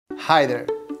Hi there,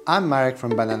 I'm Marek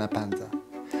from Banana Panda.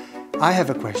 I have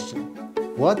a question.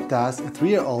 What does a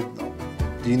 3-year-old know?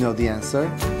 Do you know the answer?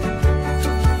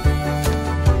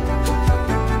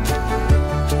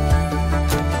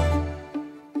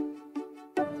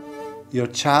 Your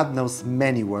child knows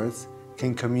many words,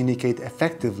 can communicate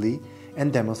effectively,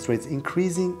 and demonstrates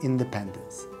increasing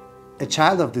independence. A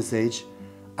child of this age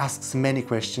asks many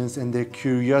questions, and their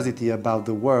curiosity about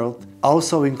the world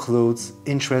also includes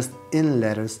interest in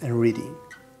letters and reading.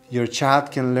 Your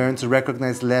child can learn to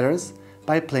recognize letters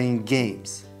by playing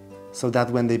games, so that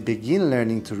when they begin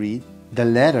learning to read, the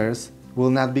letters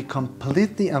will not be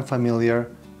completely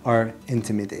unfamiliar or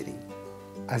intimidating.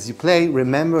 As you play,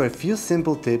 remember a few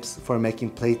simple tips for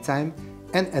making playtime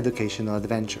an educational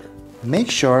adventure.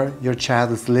 Make sure your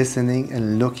child is listening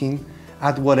and looking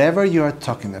at whatever you are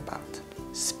talking about.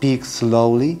 Speak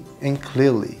slowly and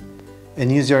clearly, and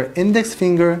use your index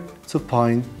finger to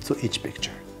point to each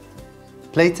picture.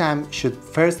 Playtime should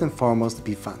first and foremost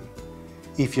be fun.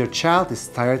 If your child is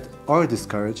tired or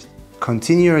discouraged,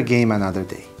 continue your game another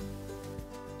day.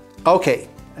 Okay,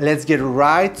 let's get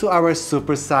right to our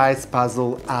supersized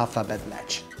puzzle alphabet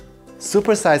match.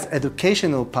 Supersized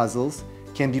educational puzzles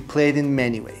can be played in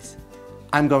many ways.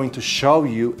 I'm going to show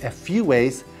you a few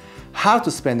ways how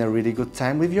to spend a really good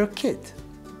time with your kid.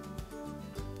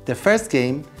 The first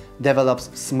game develops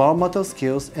small motor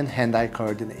skills and hand-eye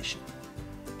coordination.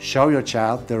 Show your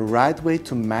child the right way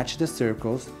to match the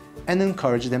circles and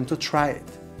encourage them to try it.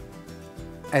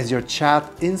 As your child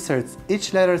inserts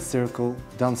each letter circle,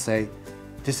 don't say,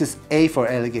 "This is A for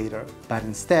alligator," but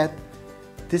instead,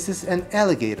 "This is an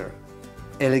alligator.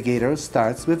 Alligator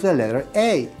starts with the letter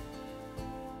A."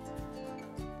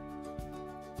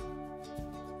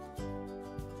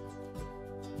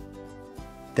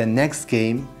 The next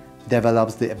game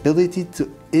develops the ability to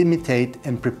imitate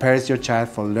and prepares your child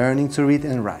for learning to read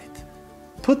and write.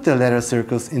 Put the letter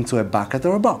circles into a bucket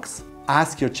or a box.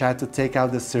 Ask your child to take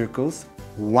out the circles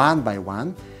one by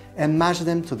one and match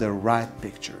them to the right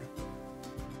picture.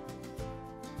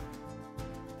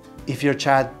 If your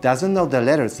child doesn't know the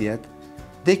letters yet,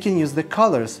 they can use the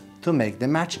colors to make the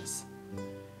matches.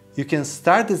 You can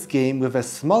start this game with a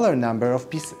smaller number of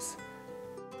pieces.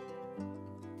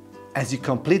 As you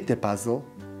complete the puzzle,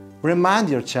 remind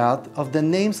your child of the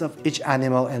names of each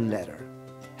animal and letter.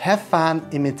 Have fun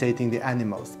imitating the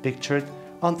animals pictured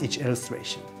on each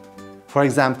illustration. For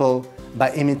example,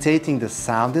 by imitating the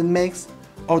sound it makes,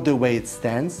 or the way it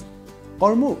stands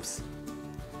or moves.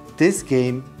 This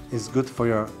game is good for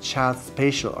your child's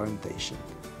spatial orientation,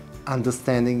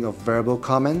 understanding of verbal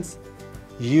comments,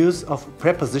 use of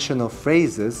prepositional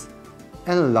phrases,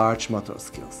 and large motor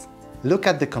skills. Look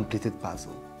at the completed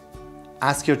puzzle.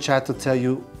 Ask your child to tell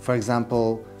you, for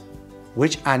example,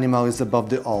 which animal is above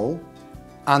the owl,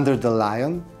 under the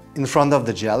lion, in front of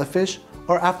the jellyfish,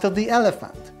 or after the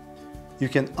elephant. You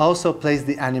can also place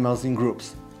the animals in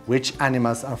groups, which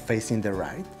animals are facing the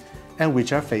right and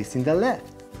which are facing the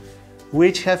left,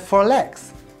 which have 4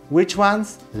 legs, which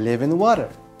ones live in water.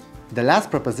 The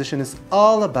last proposition is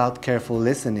all about careful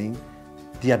listening,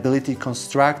 the ability to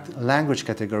construct language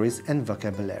categories and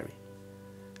vocabulary.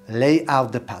 Lay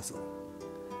out the puzzle.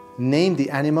 Name the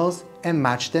animals and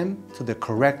match them to the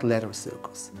correct letter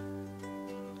circles.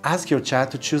 Ask your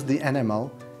child to choose the animal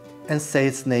and say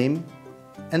its name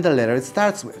and the letter it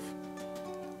starts with.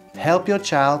 Help your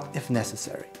child if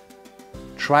necessary.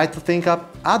 Try to think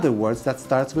up other words that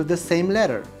starts with the same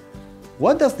letter.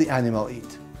 What does the animal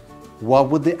eat? What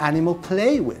would the animal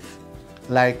play with?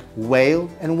 Like whale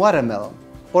and watermelon,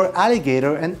 or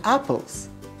alligator and apples.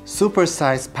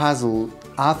 Supersized puzzle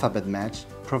alphabet match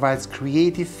provides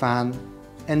creative fun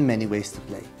and many ways to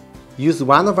play. Use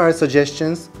one of our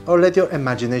suggestions or let your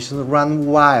imagination run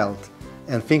wild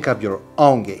and think up your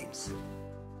own games.